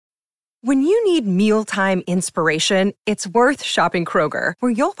When you need mealtime inspiration, it's worth shopping Kroger,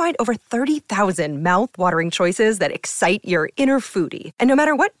 where you'll find over 30,000 mouth-watering choices that excite your inner foodie. And no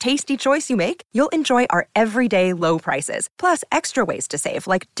matter what tasty choice you make, you'll enjoy our everyday low prices, plus extra ways to save,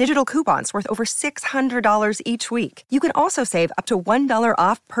 like digital coupons worth over $600 each week. You can also save up to $1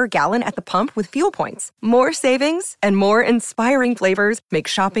 off per gallon at the pump with fuel points. More savings and more inspiring flavors make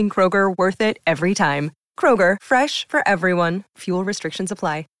shopping Kroger worth it every time. Kroger, fresh for everyone. Fuel restrictions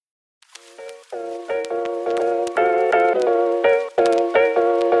apply.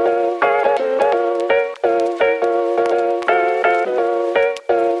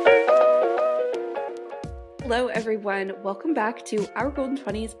 Hello, everyone. Welcome back to our Golden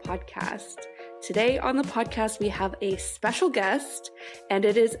 20s podcast. Today on the podcast, we have a special guest, and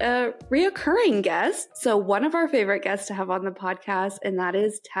it is a reoccurring guest. So one of our favorite guests to have on the podcast, and that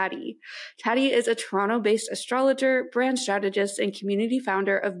is Tati. Tati is a Toronto-based astrologer, brand strategist, and community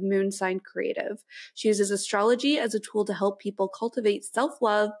founder of Moon Sign Creative. She uses astrology as a tool to help people cultivate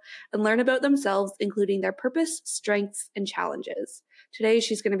self-love and learn about themselves, including their purpose, strengths, and challenges. Today,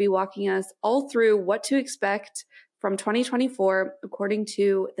 she's going to be walking us all through what to expect from 2024 according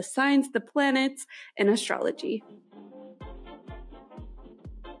to the signs, the planets, and astrology.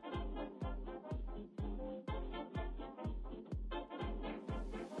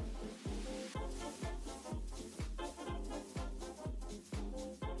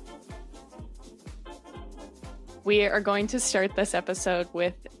 We are going to start this episode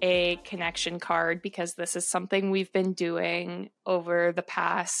with a connection card because this is something we've been doing over the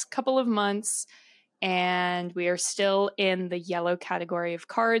past couple of months, and we are still in the yellow category of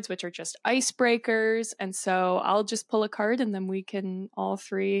cards, which are just icebreakers. And so I'll just pull a card and then we can all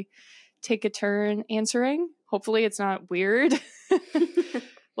three take a turn answering. Hopefully it's not weird.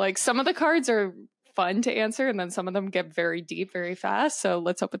 Like some of the cards are fun to answer and then some of them get very deep very fast. So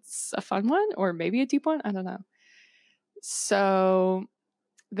let's hope it's a fun one or maybe a deep one. I don't know. So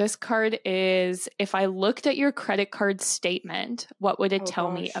this card is, if I looked at your credit card statement, what would it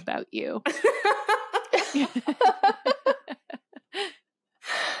tell me about you?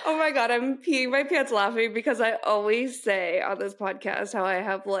 Oh my God, I'm peeing my pants laughing because I always say on this podcast how I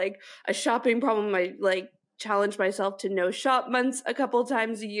have like a shopping problem. I like challenge myself to no shop months a couple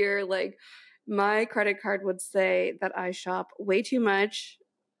times a year. Like my credit card would say that I shop way too much,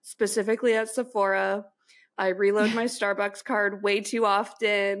 specifically at Sephora. I reload my Starbucks card way too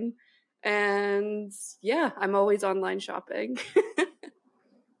often. And yeah, I'm always online shopping.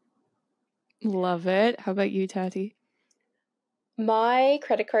 Love it. How about you, Tati? My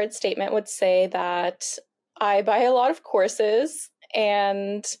credit card statement would say that I buy a lot of courses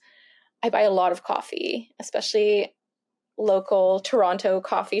and I buy a lot of coffee, especially local Toronto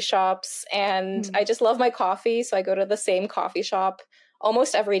coffee shops. And I just love my coffee. So I go to the same coffee shop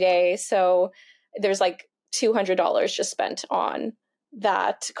almost every day. So there's like $200 just spent on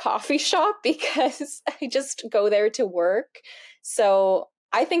that coffee shop because I just go there to work. So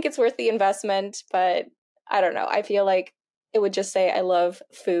I think it's worth the investment, but I don't know. I feel like it would just say I love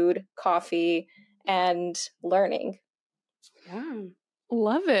food, coffee, and learning. Yeah.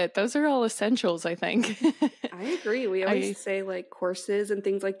 Love it. Those are all essentials, I think. I agree. We always say like courses and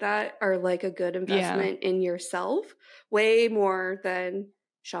things like that are like a good investment in yourself, way more than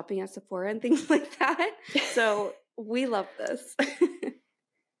shopping at Sephora and things like that. So we love this.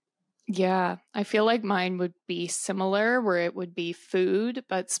 Yeah, I feel like mine would be similar, where it would be food,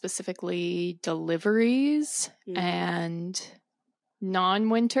 but specifically deliveries. And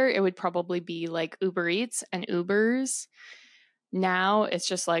non-winter, it would probably be like Uber Eats and Ubers. Now it's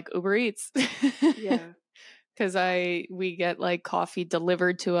just like Uber Eats. Yeah. Because we get like coffee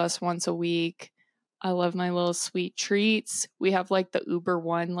delivered to us once a week. I love my little sweet treats. We have like the Uber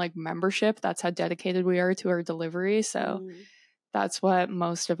One like membership. That's how dedicated we are to our delivery. So that's what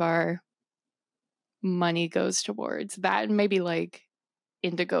most of our money goes towards. That and maybe like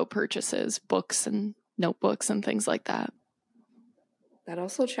Indigo purchases, books and notebooks and things like that. That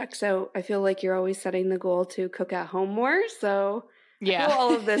also checks out. I feel like you're always setting the goal to cook at home more. So yeah, I feel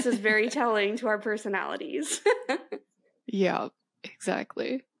all of this is very telling to our personalities. Yeah,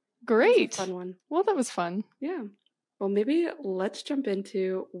 exactly. Great. Fun one. Well, that was fun. Yeah. Well, maybe let's jump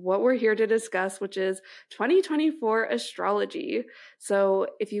into what we're here to discuss, which is 2024 astrology. So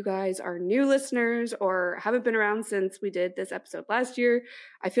if you guys are new listeners or haven't been around since we did this episode last year,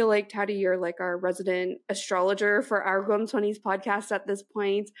 I feel like, Tati, you're like our resident astrologer for our Golden 20s podcast at this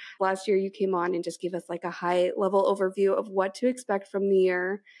point. Last year, you came on and just gave us like a high-level overview of what to expect from the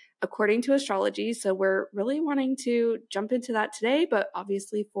year. according to astrology. So we're really wanting to jump into that today, but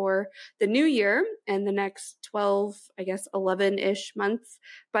obviously for the new year and the next 12, I guess 11-ish months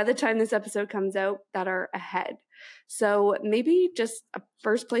by the time this episode comes out that are ahead. So maybe just a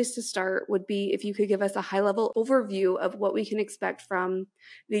first place to start would be if you could give us a high-level overview of what we can expect from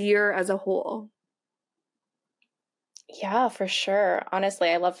the year as a whole. Yeah, for sure. Honestly,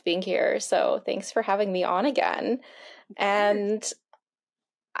 I love being here. So thanks for having me on again. And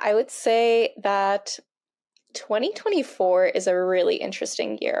I would say that 2024 is a really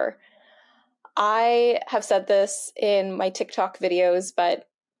interesting year. I have said this in my TikTok videos, but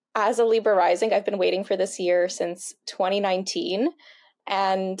as a Libra rising, I've been waiting for this year since 2019.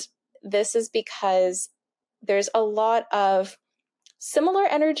 And this is because there's a lot of similar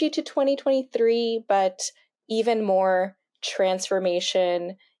energy to 2023, but even more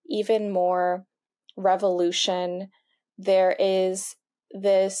transformation, even more revolution. There is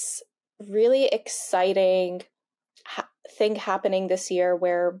this really exciting thing happening this year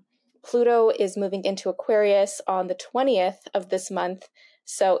where Pluto is moving into Aquarius on the 20th of this month.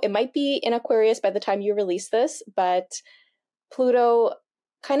 So it might be in Aquarius by the time you release this, but Pluto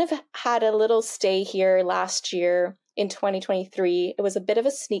kind of had a little stay here last year in 2023. It was a bit of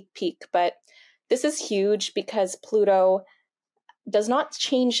a sneak peek, but this is huge because Pluto does not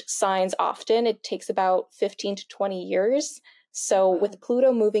change signs often. It takes about 15 to 20 years. So with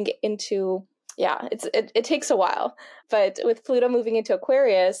Pluto moving into, it takes a while. But with Pluto moving into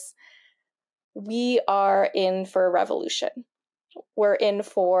Aquarius, we are in for a revolution. We're in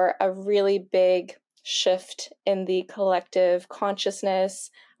for a really big shift in the collective consciousness,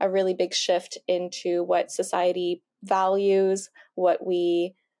 a really big shift into what society values, what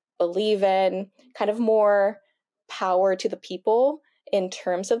we believe in, kind of more power to the people in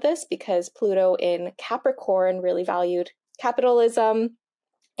terms of this, because Pluto in Capricorn really valued capitalism.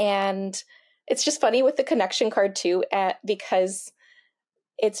 And it's just funny with the connection card too, because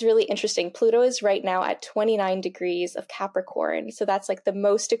it's really interesting. Pluto is right now at 29 degrees of Capricorn. So that's like the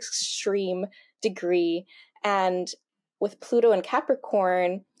most extreme degree. And with Pluto and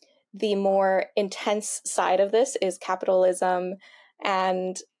Capricorn, the more intense side of this is capitalism.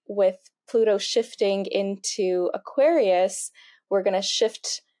 And with Pluto shifting into Aquarius, we're going to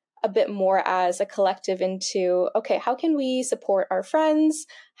shift a bit more as a collective into, okay, how can we support our friends?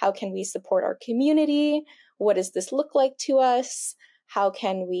 How can we support our community? What does this look like to us? How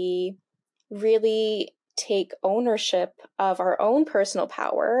can we really take ownership of our own personal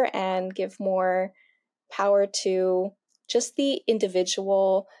power and give more power to just the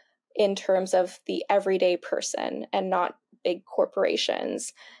individual in terms of the everyday person and not big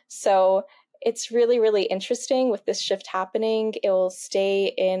corporations? So it's really, really interesting with this shift happening. It will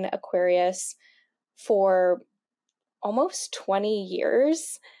stay in Aquarius for almost 20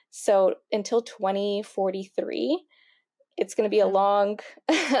 years. So until 2043. It's going to be a long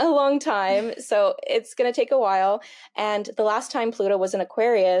time. So it's going to take a while. And the last time Pluto was in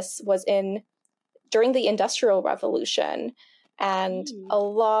Aquarius was during the Industrial Revolution. And a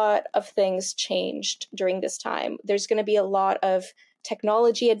lot of things changed during this time. There's going to be a lot of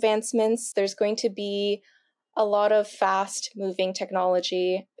technology advancements. There's going to be a lot of fast moving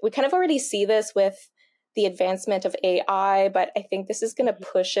technology. We kind of already see this with the advancement of AI, but I think this is going to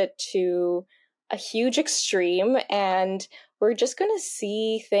push it to a huge extreme, and we're just going to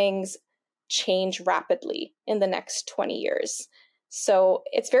see things change rapidly in the next 20 years. So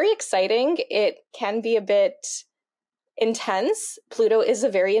it's very exciting. It can be a bit intense. Pluto is a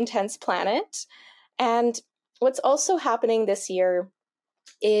very intense planet. And what's also happening this year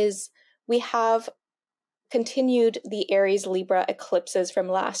is we have continued the Aries Libra eclipses from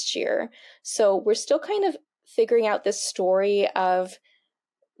last year. So we're still kind of figuring out this story of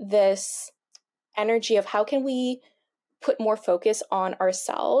this energy of how can we put more focus on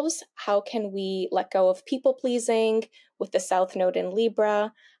ourselves? How can we let go of people pleasing with the South Node in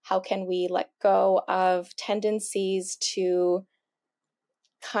Libra? How can we let go of tendencies to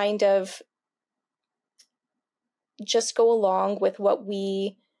kind of just go along with what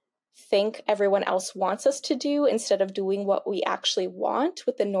we think everyone else wants us to do instead of doing what we actually want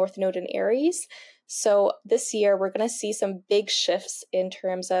with the North Node in Aries? So this year, we're going to see some big shifts in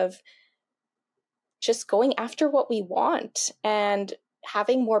terms of just going after what we want and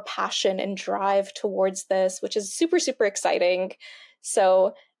having more passion and drive towards this, which is super, super exciting.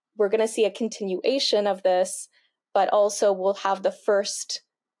 So we're going to see a continuation of this, but also we'll have the first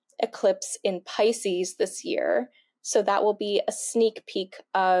eclipse in Pisces this year. So that will be a sneak peek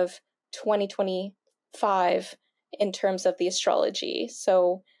of 2025 in terms of the astrology.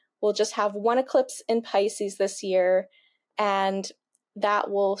 So we'll just have one eclipse in Pisces this year, and that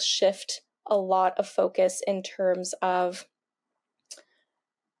will shift a lot of focus in terms of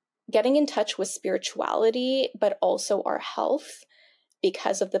getting in touch with spirituality, but also our health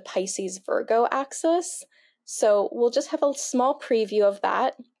because of the Pisces Virgo axis. So we'll just have a small preview of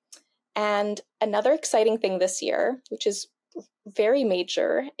that. And another exciting thing this year, which is very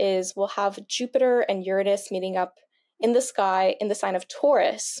major, is we'll have Jupiter and Uranus meeting up in the sky in the sign of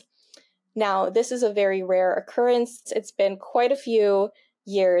Taurus. Now, this is a very rare occurrence. It's been quite a few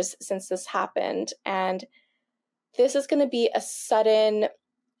years since this happened, and this is going to be a sudden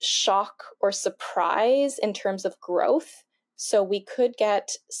shock or surprise in terms of growth. So we could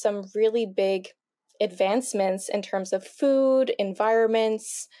get some really big advancements in terms of food,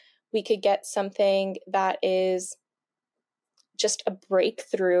 environments. We could get something that is just a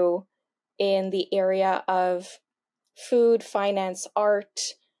breakthrough in the area of food, finance, art,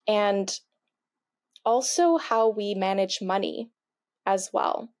 and also how we manage money as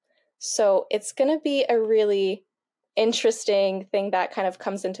well. So it's going to be a really interesting thing that kind of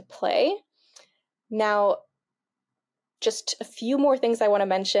comes into play. Now, just a few more things I want to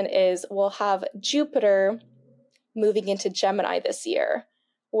mention is we'll have Jupiter moving into Gemini this year,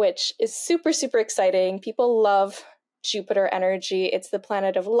 which is super, super exciting. People love Jupiter energy. It's the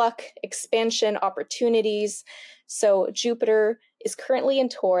planet of luck, expansion, opportunities. So Jupiter is currently in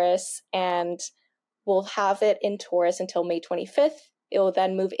Taurus, and we'll have it in Taurus until May 25th. It will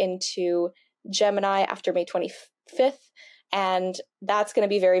then move into Gemini after May 25th. And that's going to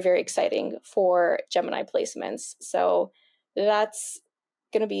be very, very exciting for Gemini placements. So that's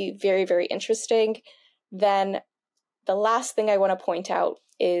going to be very, very interesting. Then the last thing I want to point out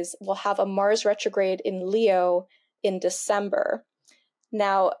is we'll have a Mars retrograde in Leo in December.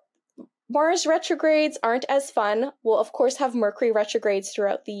 Now, Mars retrogrades aren't as fun. We'll, of course, have Mercury retrogrades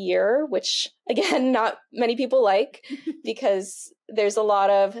throughout the year, which, again, not many people like because there's a lot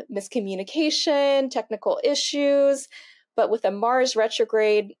of miscommunication, technical issues. But with a Mars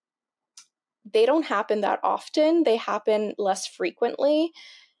retrograde, they don't happen that often. They happen less frequently.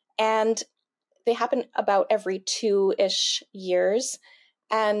 And they happen about every 2-ish years.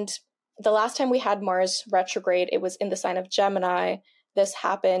 And the last time we had Mars retrograde, it was in the sign of Gemini. This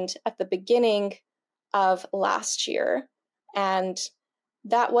happened at the beginning of last year. And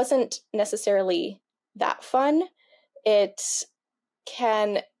that wasn't necessarily that fun. It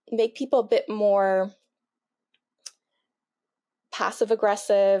can make people a bit more passive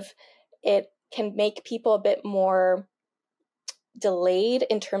aggressive. It can make people a bit more delayed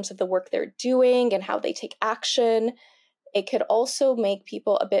in terms of the work they're doing and how they take action. It could also make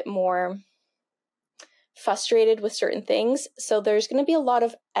people a bit more frustrated with certain things. So there's going to be a lot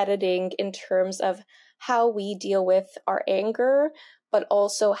of editing in terms of how we deal with our anger, but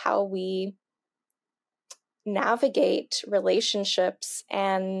also how we navigate relationships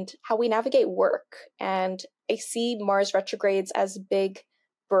and how we navigate work. And I see Mars retrogrades as big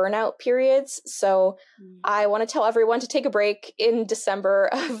burnout periods. So I want to tell everyone to take a break in December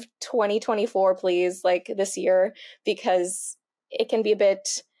of 2024, please, like this year, because it can be a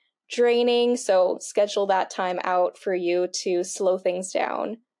bit draining. So schedule that time out for you to slow things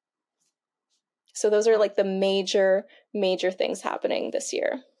down. So those are like the major things happening this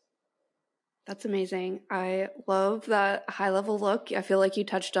year. That's amazing. I love that high level look. I feel like you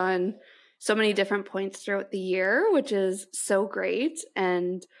touched on so many different points throughout the year, which is so great.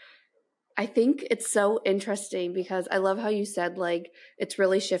 And I think it's so interesting because I love how you said, like, it's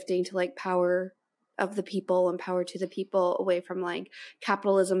really shifting to like power of the people and power to the people away from like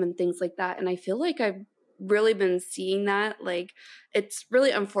capitalism and things like that. And I feel like I've really been seeing that. Like, it's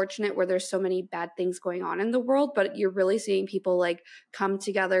really unfortunate where there's so many bad things going on in the world, but you're really seeing people like come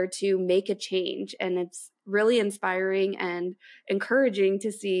together to make a change. And it's really inspiring and encouraging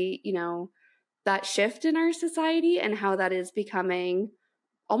to see, you know, that shift in our society and how that is becoming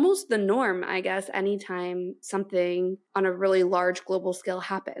almost the norm, I guess, anytime something on a really large global scale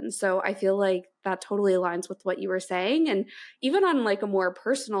happens. So I feel like that totally aligns with what you were saying. And even on like a more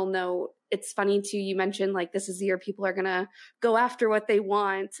personal note, it's funny too, you mentioned like this is the year people are going to go after what they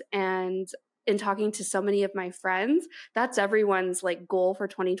want. And in talking to so many of my friends, that's everyone's like goal for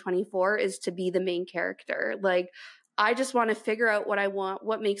 2024 is to be the main character. Like, I just want to figure out what I want,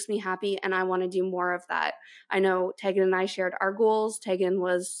 what makes me happy, and I want to do more of that. I know Tegan and I shared our goals. Tegan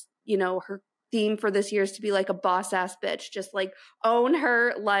was, you know, her theme for this year is to be like a boss ass bitch, just like own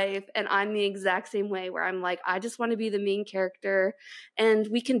her life. And I'm the exact same way where I'm like, I just want to be the main character. And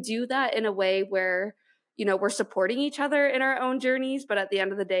we can do that in a way where, you know, we're supporting each other in our own journeys. But at the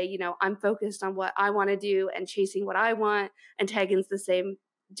end of the day, you know, I'm focused on what I want to do and chasing what I want. And Tegan's the same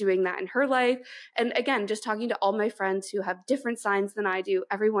doing that in her life. And again, just talking to all my friends who have different signs than I do,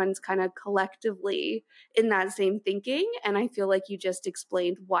 everyone's kind of collectively in that same thinking. And I feel like you just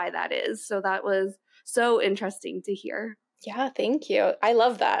explained why that is. So that was so interesting to hear. Yeah, thank you. I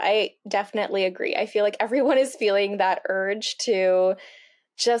love that. I definitely agree. I feel like everyone is feeling that urge to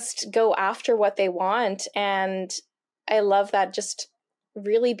just go after what they want. And I love that, just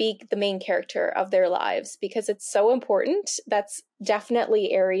really be the main character of their lives, because it's so important. That's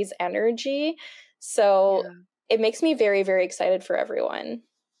definitely Aries energy. So it makes me very, very excited for everyone.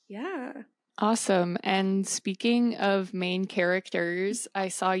 Yeah. Awesome. And speaking of main characters, I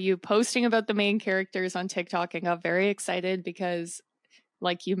saw you posting about the main characters on TikTok and got very excited because,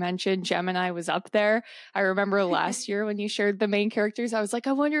 like you mentioned, Gemini was up there. I remember last year when you shared the main characters, I was like,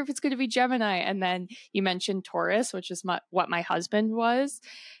 I wonder if it's going to be Gemini. And then you mentioned Taurus, which is what my husband was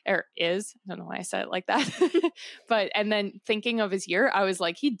or is. I don't know why I said it like that. But, and then thinking of his year, I was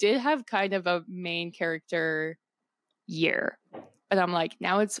like, he did have kind of a main character year. And I'm like,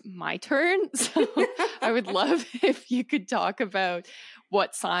 now it's my turn. So I would love if you could talk about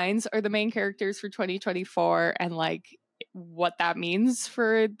what signs are the main characters for 2024 and like what that means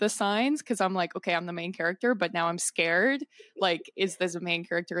for the signs. Cause I'm like, okay, I'm the main character, but now I'm scared. Like, is this a main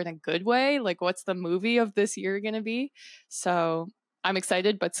character in a good way? Like, what's the movie of this year going to be? So I'm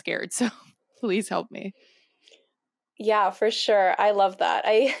excited, but scared. So please help me. Yeah, for sure. I love that.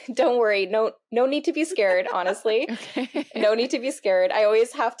 I don't worry. No need to be scared, honestly. Okay. No need to be scared. I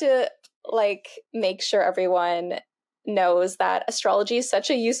always have to like make sure everyone knows that astrology is such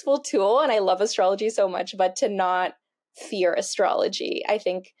a useful tool, and I love astrology so much, but to not fear astrology. I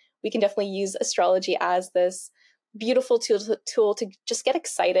think we can definitely use astrology as this beautiful tool to just get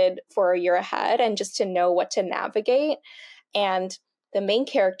excited for a year ahead and just to know what to navigate. And the main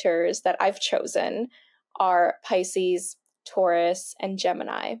characters that I've chosen are Pisces, Taurus, and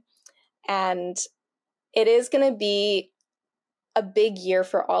Gemini. And it is going to be a big year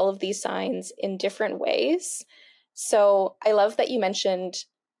for all of these signs in different ways. So I love that you mentioned,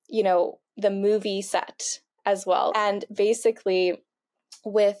 the movie set as well. And basically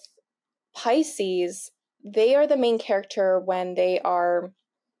with Pisces, they are the main character when they are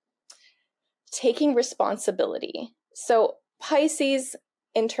taking responsibility. So Pisces,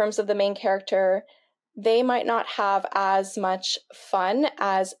 in terms of the main character, they might not have as much fun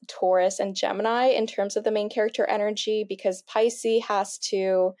as Taurus and Gemini in terms of the main character energy, because Pisces has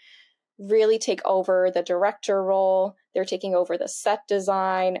to really take over the director role. They're taking over the set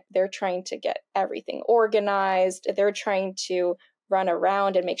design. They're trying to get everything organized. They're trying to run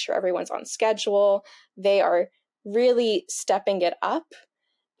around and make sure everyone's on schedule. They are really stepping it up.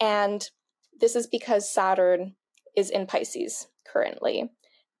 And this is because Saturn is in Pisces currently.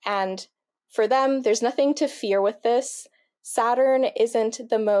 And for them, there's nothing to fear with this. Saturn isn't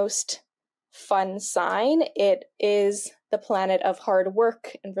the most fun sign. It is the planet of hard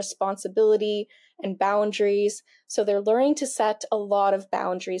work and responsibility and boundaries. So they're learning to set a lot of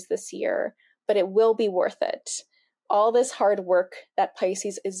boundaries this year, but it will be worth it. All this hard work that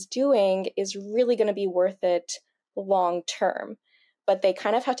Pisces is doing is really going to be worth it long term. But they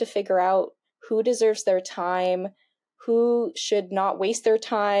kind of have to figure out who deserves their time, who should not waste their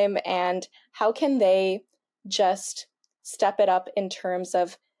time, and how can they just step it up in terms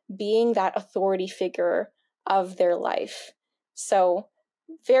of being that authority figure of their life. So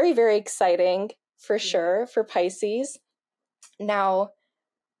very, very exciting for sure for Pisces. Now,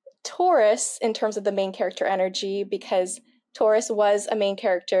 Taurus, in terms of the main character energy, because Taurus was a main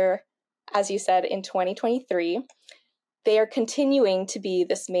character, as you said, in 2023, they are continuing to be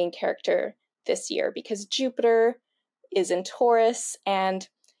this main character this year because Jupiter is in Taurus. And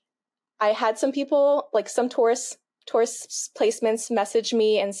I had some people, like some Taurus placements, message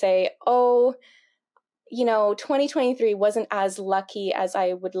me and say, 2023 wasn't as lucky as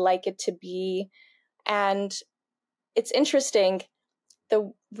I would like it to be. And it's interesting.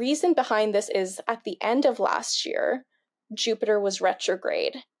 The reason behind this is at the end of last year, Jupiter was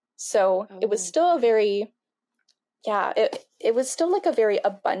retrograde. So it was still it was still like a very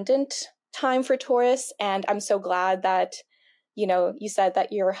abundant time for Taurus. And I'm so glad that, you said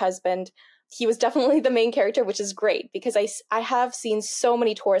that your husband, he was definitely the main character, which is great because I have seen so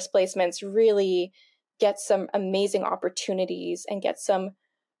many Taurus placements really get some amazing opportunities and get some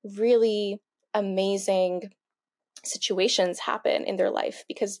really amazing situations happen in their life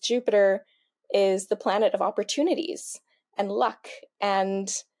because Jupiter is the planet of opportunities and luck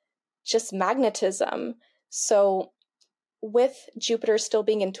and just magnetism. So with Jupiter still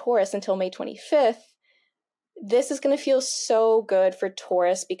being in Taurus until May 25th, this is going to feel so good for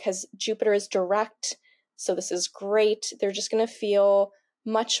Taurus because Jupiter is direct. So this is great. They're just going to feel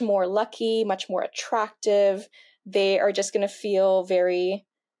much more lucky, much more attractive. They are just going to feel very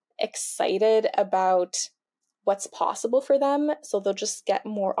excited about what's possible for them. So they'll just get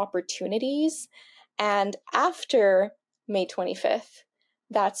more opportunities. And after May 25th,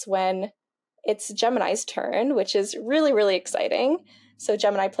 that's when it's Gemini's turn, which is really, really exciting. So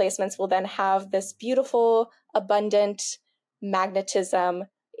Gemini placements will then have this beautiful, abundant magnetism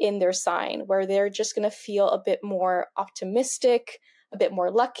in their sign, where they're just going to feel a bit more optimistic, a bit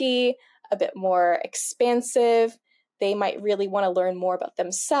more lucky, a bit more expansive. They might really want to learn more about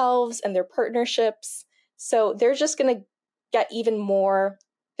themselves and their partnerships. So they're just going to get even more,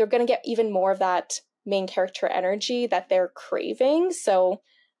 they're going to get even more of that main character energy that they're craving. So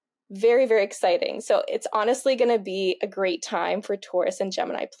very, very exciting. So it's honestly going to be a great time for Taurus and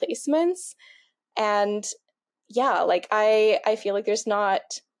Gemini placements. And yeah, like I feel like there's not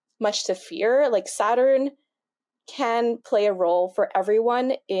much to fear. Like Saturn can play a role for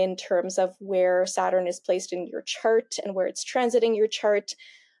everyone in terms of where Saturn is placed in your chart and where it's transiting your chart.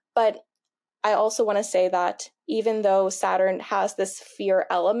 But I also want to say that even though Saturn has this fear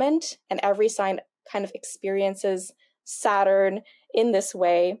element and every sign kind of experiences Saturn in this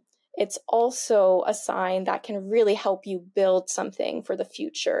way, it's also a sign that can really help you build something for the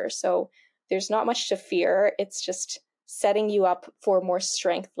future. So there's not much to fear. It's just setting you up for more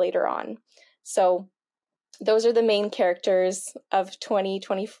strength later on. So those are the main characters of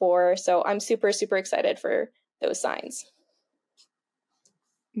 2024. So I'm super, super excited for those signs.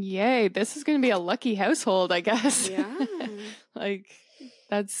 Yay, this is going to be a lucky household, I guess. Yeah. Like,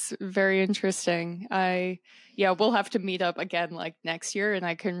 that's very interesting. We'll have to meet up again like next year and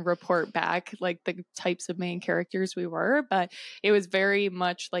I can report back like the types of main characters we were. But it was very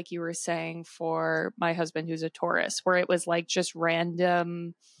much like you were saying for my husband who's a Taurus, where it was like just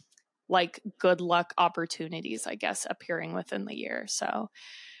random, like good luck opportunities, I guess, appearing within the year. So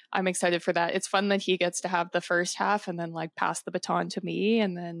I'm excited for that. It's fun that he gets to have the first half and then like pass the baton to me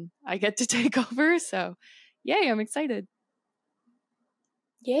and then I get to take over. So yay, I'm excited.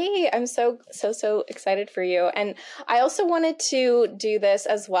 Yay, I'm so excited for you. And I also wanted to do this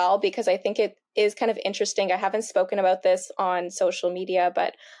as well because I think it is kind of interesting. I haven't spoken about this on social media,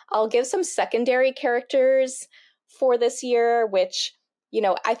 but I'll give some secondary characters for this year, which,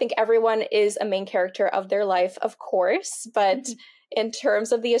 I think everyone is a main character of their life, of course, but in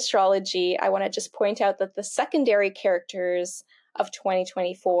terms of the astrology, I want to just point out that the secondary characters of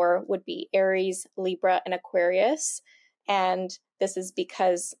 2024 would be Aries, Libra, and Aquarius. And this is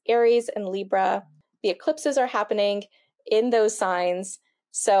because Aries and Libra, the eclipses are happening in those signs.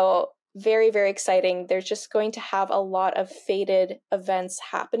 So very, very exciting. They're just going to have a lot of fated events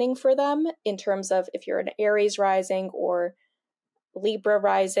happening for them in terms of if you're an Aries rising or Libra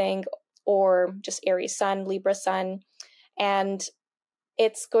rising or just Aries sun, Libra sun. And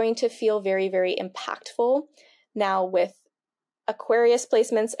it's going to feel very, very impactful. Now with Aquarius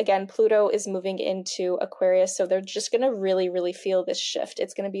placements, again, Pluto is moving into Aquarius, so they're just going to really, really feel this shift.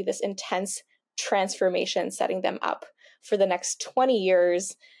 It's going to be this intense transformation setting them up for the next 20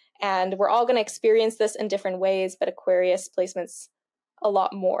 years. And we're all going to experience this in different ways, but Aquarius placements a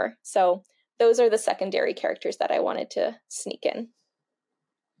lot more. So those are the secondary characters that I wanted to sneak in.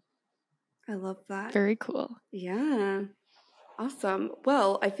 I love that. Very cool. Yeah. Awesome.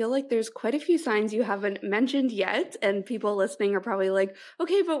 Well, I feel like there's quite a few signs you haven't mentioned yet, and people listening are probably like,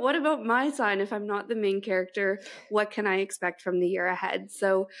 okay, but what about my sign? If I'm not the main character, what can I expect from the year ahead?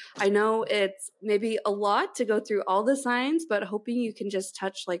 So I know it's maybe a lot to go through all the signs, but hoping you can just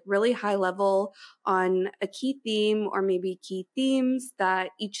touch like really high level on a key theme or maybe key themes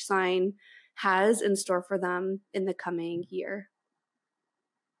that each sign has in store for them in the coming year.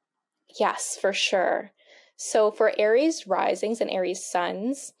 Yes, for sure. So for Aries risings and Aries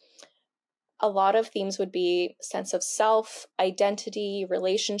suns, a lot of themes would be sense of self, identity,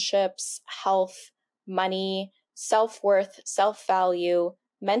 relationships, health, money, self-worth, self-value,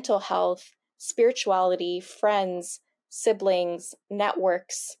 mental health, spirituality, friends, siblings,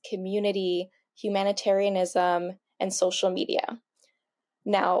 networks, community, humanitarianism, and social media.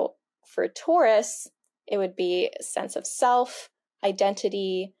 Now, for Taurus, it would be sense of self,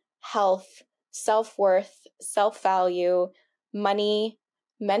 identity, health, self-worth, self-value, money,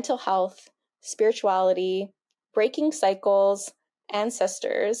 mental health, spirituality, breaking cycles,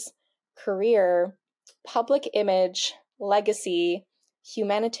 ancestors, career, public image, legacy,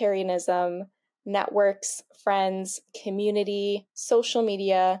 humanitarianism, networks, friends, community, social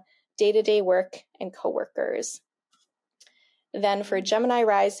media, day-to-day work, and coworkers. Then for Gemini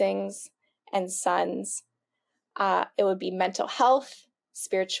risings and suns, it would be mental health,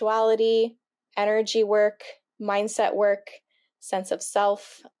 spirituality, energy work, mindset work, sense of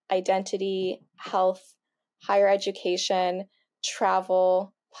self, identity, health, higher education,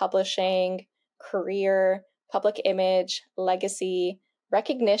 travel, publishing, career, public image, legacy,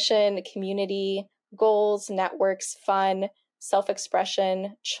 recognition, community, goals, networks, fun,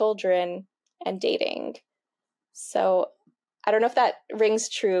 self-expression, children, and dating. So I don't know if that rings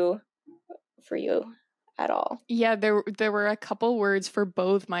true for you at all. Yeah, there were a couple words for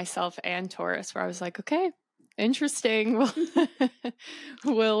both myself and Taurus where I was like, okay, interesting.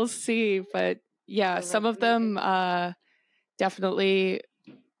 We'll see. But yeah, some of them definitely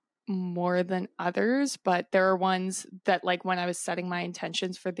more than others, but there are ones that, like, when I was setting my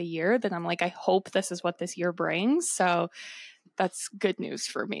intentions for the year, then I'm like, I hope this is what this year brings. So that's good news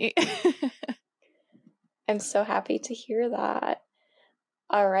for me. I'm so happy to hear that.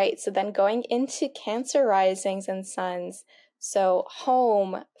 All right, so then going into Cancer risings and suns. So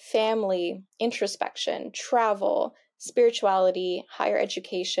home, family, introspection, travel, spirituality, higher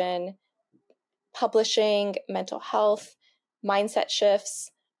education, publishing, mental health, mindset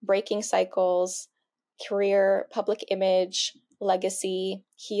shifts, breaking cycles, career, public image, legacy,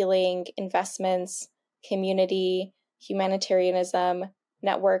 healing, investments, community, humanitarianism,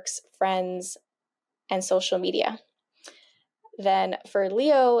 networks, friends, and social media. Then for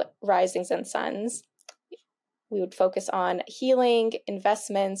Leo risings and suns, we would focus on healing,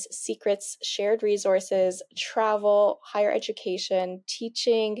 investments, secrets, shared resources, travel, higher education,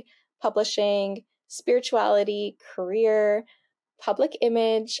 teaching, publishing, spirituality, career, public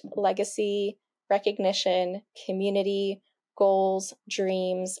image, legacy, recognition, community, goals,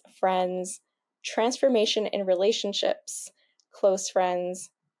 dreams, friends, transformation in relationships, close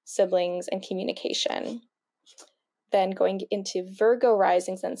friends, siblings, and communication. Then going into Virgo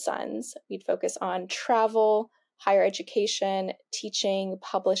risings and suns, we'd focus on travel, higher education, teaching,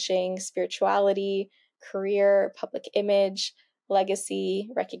 publishing, spirituality, career, public image, legacy,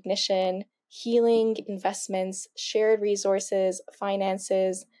 recognition, healing, investments, shared resources,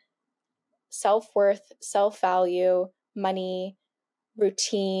 finances, self-worth, self-value, money,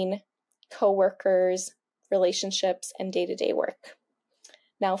 routine, co-workers, relationships, and day-to-day work.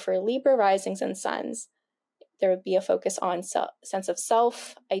 Now for Libra risings and suns, there would be a focus on sense of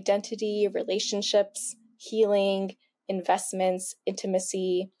self, identity, relationships, healing, investments,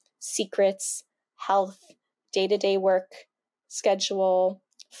 intimacy, secrets, health, day-to-day work, schedule,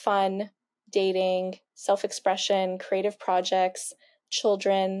 fun, dating, self-expression, creative projects,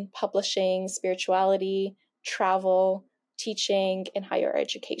 children, publishing, spirituality, travel, teaching, and higher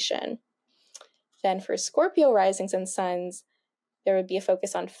education. Then for Scorpio risings and suns, there would be a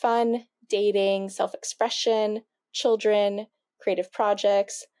focus on fun, dating, self-expression, children, creative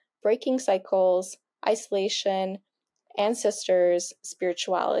projects, breaking cycles, isolation, ancestors,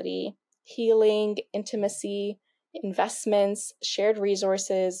 spirituality, healing, intimacy, investments, shared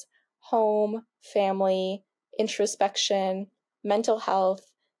resources, home, family, introspection, mental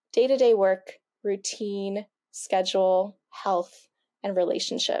health, day-to-day work, routine, schedule, health, and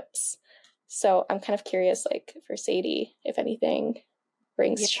relationships. So I'm kind of curious, like for Sadie, if anything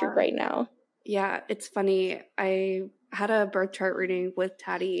rings true right now. Yeah, it's funny. I had a birth chart reading with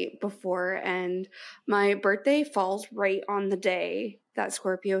Tati before, and my birthday falls right on the day that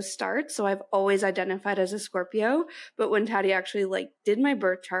Scorpio starts. So I've always identified as a Scorpio. But when Tati actually did my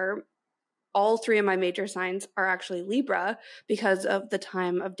birth chart, all three of my major signs are actually Libra because of the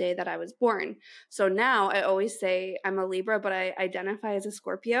time of day that I was born. So now I always say I'm a Libra, but I identify as a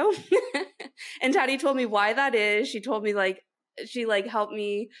Scorpio. And Tati told me why that is. She told me she helped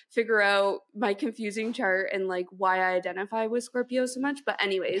me figure out my confusing chart and why I identify with Scorpio so much. But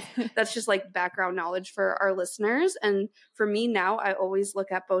anyways, that's just background knowledge for our listeners. And for me now, I always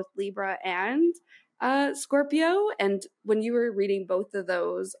look at both Libra and Scorpio. And when you were reading both of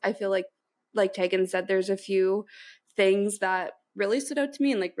those, I feel like Tegan said, there's a few things that really stood out to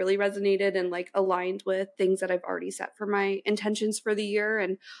me and really resonated and aligned with things that I've already set for my intentions for the year.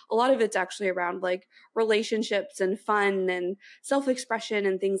 And a lot of it's actually around relationships and fun and self-expression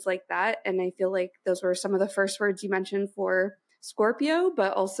and things like that. And I feel like those were some of the first words you mentioned for Scorpio,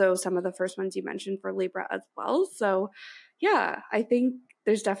 but also some of the first ones you mentioned for Libra as well. So yeah, I think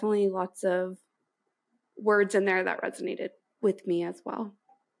there's definitely lots of words in there that resonated with me as well.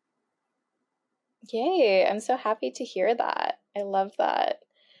 Yay, I'm so happy to hear that. I love that.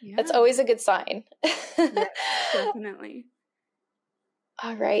 Yeah. That's always a good sign. Yes, definitely.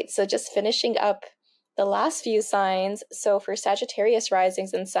 All right, so just finishing up the last few signs. So for Sagittarius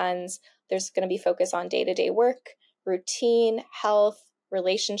risings and suns, there's going to be focus on day-to-day work, routine, health,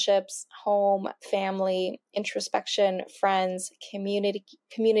 relationships, home, family, introspection, friends,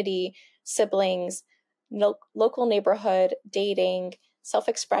 community, siblings, local neighborhood, dating,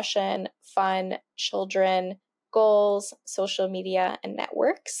 self-expression, fun, children, goals, social media, and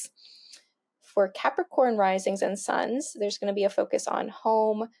networks. For Capricorn risings and suns, there's going to be a focus on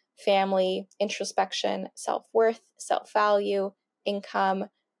home, family, introspection, self-worth, self-value, income,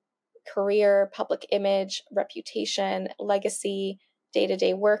 career, public image, reputation, legacy,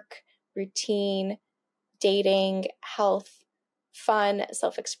 day-to-day work, routine, dating, health, fun,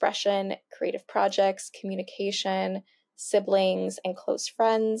 self-expression, creative projects, communication, siblings, and close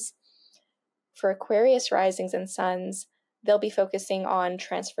friends. For Aquarius risings and suns, they'll be focusing on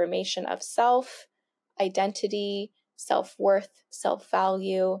transformation of self, identity, self-worth,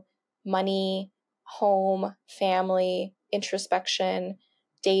 self-value, money, home, family, introspection,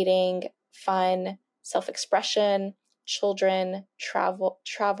 dating, fun, self-expression, children,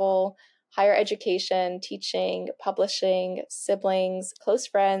 travel, higher education, teaching, publishing, siblings, close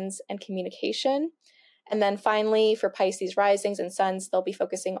friends, and communication. And then finally, for Pisces risings and suns, they'll be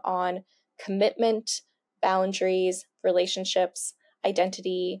focusing on commitment, boundaries, relationships,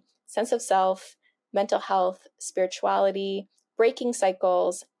 identity, sense of self, mental health, spirituality, breaking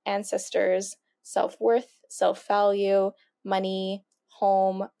cycles, ancestors, self-worth, self-value, money,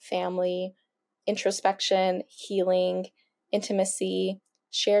 home, family, introspection, healing, intimacy,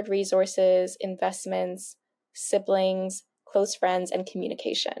 shared resources, investments, siblings, close friends, and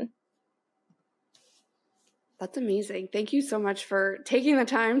communication. That's amazing. Thank you so much for taking the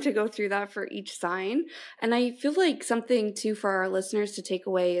time to go through that for each sign. And I feel like something too for our listeners to take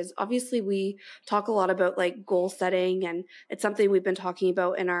away is obviously we talk a lot about like goal setting, and it's something we've been talking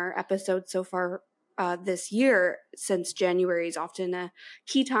about in our episodes so far this year, since January is often a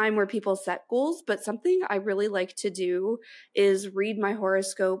key time where people set goals. But something I really like to do is read my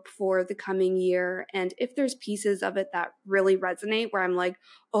horoscope for the coming year. And if there's pieces of it that really resonate where I'm like,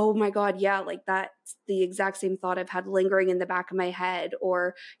 oh my God, yeah, like that's the exact same thought I've had lingering in the back of my head.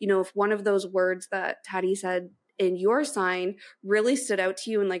 Or, you know, if one of those words that Tati said in your sign really stood out to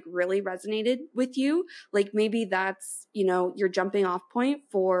you and like really resonated with you, like maybe that's, you know, your jumping off point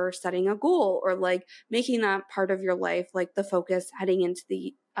for setting a goal or like making that part of your life, like the focus heading into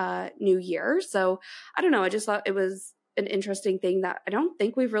the new year. So I don't know. I just thought it was an interesting thing that I don't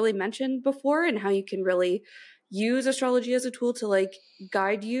think we've really mentioned before, and how you can really use astrology as a tool to like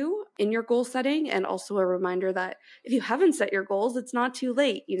guide you in your goal setting. And also a reminder that if you haven't set your goals, it's not too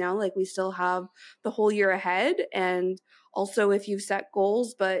late, you know, like we still have the whole year ahead. And also if you've set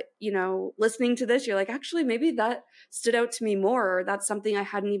goals, but you know, listening to this, you're like, actually, maybe that stood out to me more, or that's something I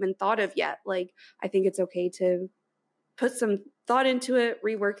hadn't even thought of yet. Like, I think it's okay to put some thought into it,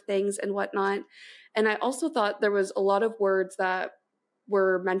 rework things and whatnot. And I also thought there was a lot of words that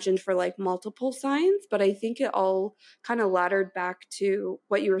were mentioned for like multiple signs, but I think it all kind of laddered back to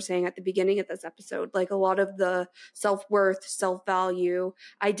what you were saying at the beginning of this episode. Like a lot of the self-worth, self-value,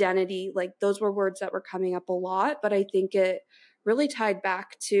 identity, like those were words that were coming up a lot, but I think it really tied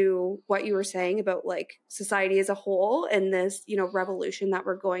back to what you were saying about like society as a whole and this, you know, revolution that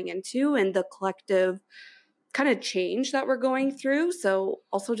we're going into and the collective kind of change that we're going through. So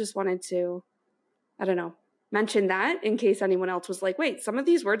also just wanted to, I don't know, mention that in case anyone else was like, wait, some of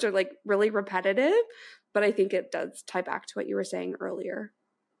these words are like really repetitive, but I think it does tie back to what you were saying earlier.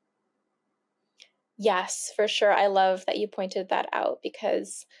 Yes, for sure. I love that you pointed that out,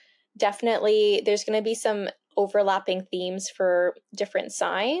 because definitely there's going to be some overlapping themes for different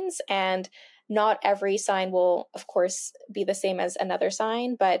signs, and not every sign will, of course, be the same as another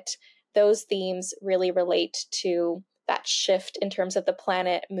sign, but those themes really relate to that shift in terms of the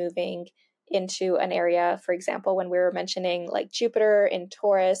planet moving into an area. For example, when we were mentioning like Jupiter in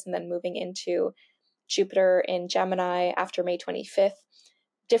Taurus and then moving into Jupiter in Gemini after May 25th,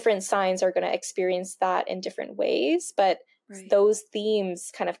 different signs are going to experience that in different ways, but right, those themes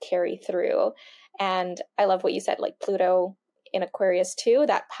kind of carry through. And I love what you said, like Pluto in Aquarius too,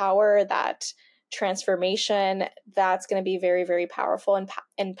 that power, that transformation, that's going to be very, very powerful and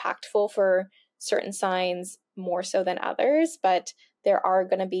impactful for certain signs more so than others, but there are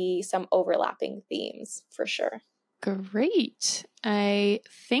going to be some overlapping themes for sure. Great. I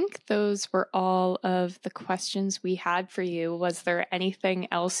think those were all of the questions we had for you. Was there anything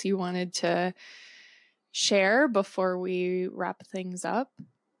else you wanted to share before we wrap things up?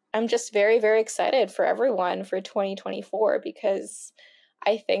 I'm just very, very excited for everyone for 2024, because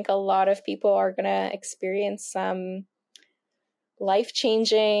I think a lot of people are going to experience some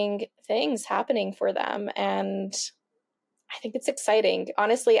life-changing things happening for them. And I think it's exciting.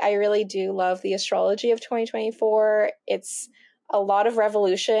 Honestly, I really do love the astrology of 2024. It's a lot of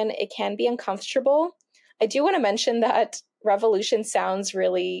revolution. It can be uncomfortable. I do want to mention that revolution sounds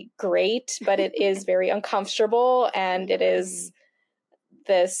really great, but it is very uncomfortable, and it is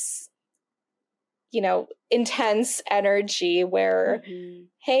this, intense energy where,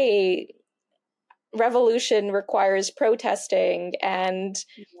 hey, revolution requires protesting and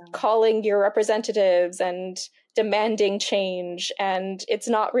calling your representatives and demanding change. And it's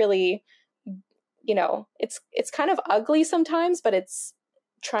not really, it's kind of ugly sometimes, but it's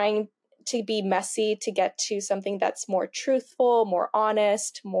trying to be messy to get to something that's more truthful, more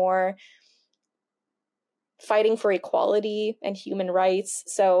honest, more fighting for equality and human rights.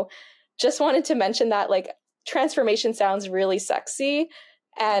 So just wanted to mention that, like, transformation sounds really sexy,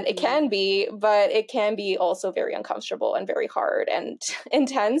 and it can be, but it can be also very uncomfortable and very hard and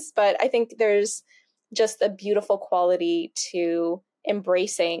intense. But I think there's just a beautiful quality to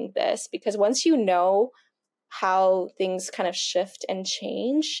embracing this, because once you know how things kind of shift and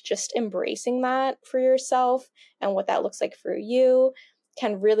change, just embracing that for yourself and what that looks like for you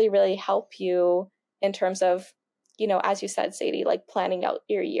can really, really help you in terms of, as you said, Sadie, like planning out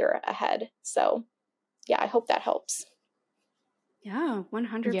your year ahead. So yeah, I hope that helps. Yeah,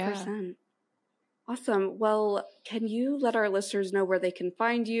 100%. Awesome. Well, can you let our listeners know where they can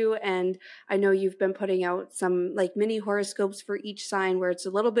find you? And I know you've been putting out some like mini horoscopes for each sign where it's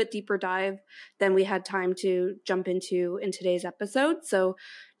a little bit deeper dive than we had time to jump into in today's episode. So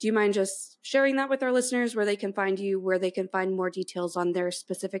do you mind just sharing that with our listeners, where they can find you, where they can find more details on their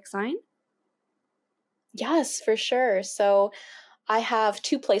specific sign? Yes, for sure. So I have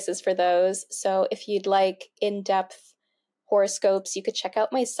 2 places for those. So if you'd like in-depth horoscopes, you could check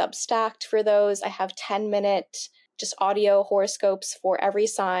out my Substack for those. I have 10-minute just audio horoscopes for every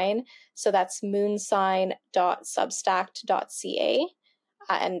sign. So that's moonsign.substack.ca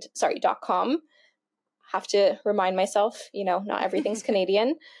and .com. Have to remind myself, not everything's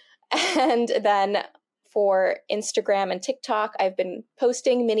Canadian. And then for Instagram and TikTok, I've been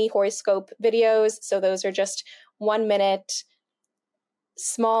posting mini horoscope videos. So those are just 1-minute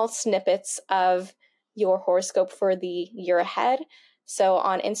small snippets of your horoscope for the year ahead. So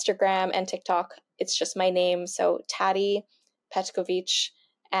on Instagram and TikTok, it's just my name. So Tati, Petkovic,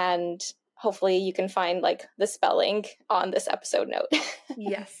 and hopefully you can find like the spelling on this episode note.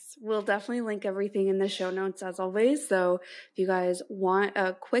 Yes, we'll definitely link everything in the show notes as always. So if you guys want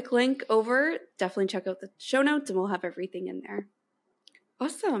a quick link over, definitely check out the show notes and we'll have everything in there.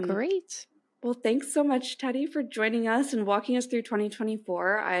 Awesome. Great. Well, thanks so much, Tati, for joining us and walking us through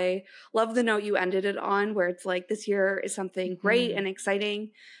 2024. I love the note you ended it on, where it's like this year is something great and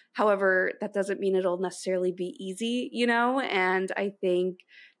exciting. However, that doesn't mean it'll necessarily be easy, and I think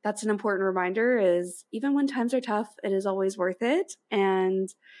that's an important reminder is even when times are tough, it is always worth it.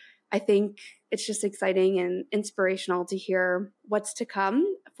 And I think it's just exciting and inspirational to hear what's to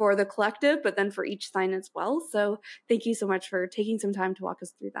come for the collective, but then for each sign as well. So thank you so much for taking some time to walk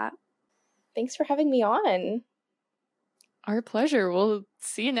us through that. Thanks for having me on. Our pleasure. We'll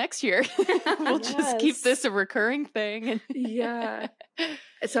see you next year. We'll just keep this a recurring thing. Yeah.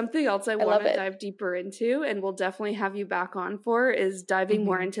 Something else I want to dive deeper into, and we'll definitely have you back on for, is diving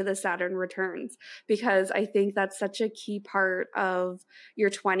more into the Saturn returns, because I think that's such a key part of your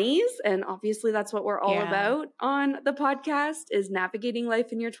 20s. And obviously that's what we're all about on the podcast, is navigating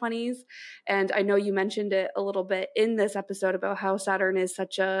life in your 20s. And I know you mentioned it a little bit in this episode about how Saturn is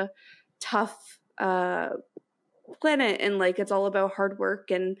such a tough planet, and like it's all about hard work,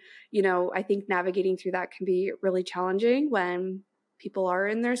 and I think navigating through that can be really challenging when people are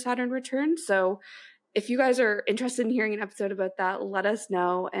in their Saturn return. So if you guys are interested in hearing an episode about that, let us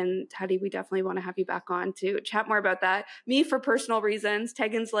know. And Tati, we definitely want to have you back on to chat more about that. Me, for personal reasons.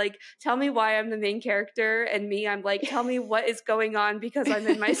 Tegan's like, tell me why I'm the main character, and me, I'm like, tell me what is going on because I'm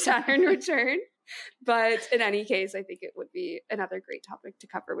in my Saturn return. But in any case, I think it would be another great topic to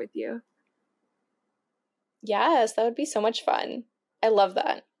cover with you. Yes, that would be so much fun. I love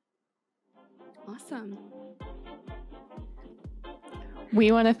that. Awesome.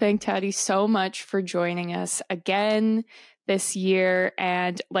 We want to thank Tati so much for joining us again this year.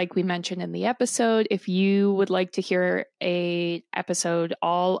 And like we mentioned in the episode, if you would like to hear a episode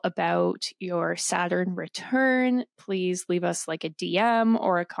all about your Saturn return, please leave us like a DM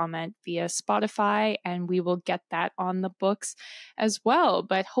or a comment via Spotify, and we will get that on the books as well.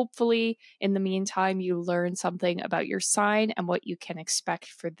 But hopefully in the meantime, you learn something about your sign and what you can expect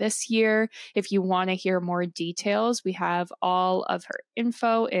for this year. If you want to hear more details, we have all of her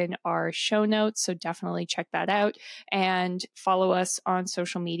info in our show notes, so definitely check that out. And follow us on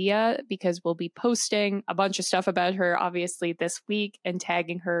social media, because we'll be posting a bunch of stuff about her obviously this week and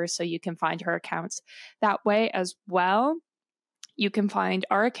tagging her, so you can find her accounts that way as well. You can find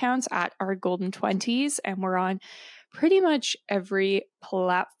our accounts at Our Golden 20s, and we're on pretty much every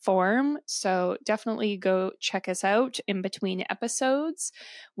platform. So definitely go check us out in between episodes.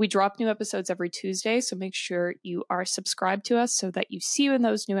 We drop new episodes every Tuesday, so make sure you are subscribed to us so that you see when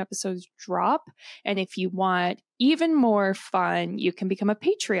those new episodes drop. And if you want even more fun, you can become a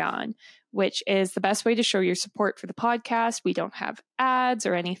Patreon, which is the best way to show your support for the podcast. We don't have ads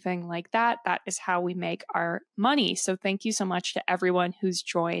or anything like that. That is how we make our money. So thank you so much to everyone who's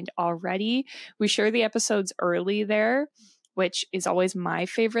joined already. We share the episodes early there, which is always my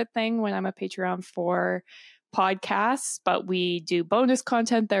favorite thing when I'm a Patreon for podcasts, but we do bonus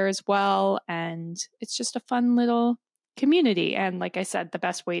content there as well. And it's just a fun little community. And like I said, the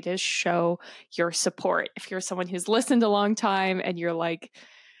best way to show your support. If you're someone who's listened a long time and you're like,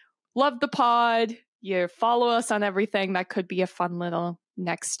 love the pod, you follow us on everything, that could be a fun little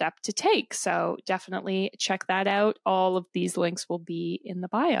next step to take. So definitely check that out. All of these links will be in the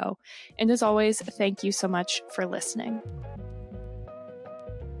bio. And as always, thank you so much for listening.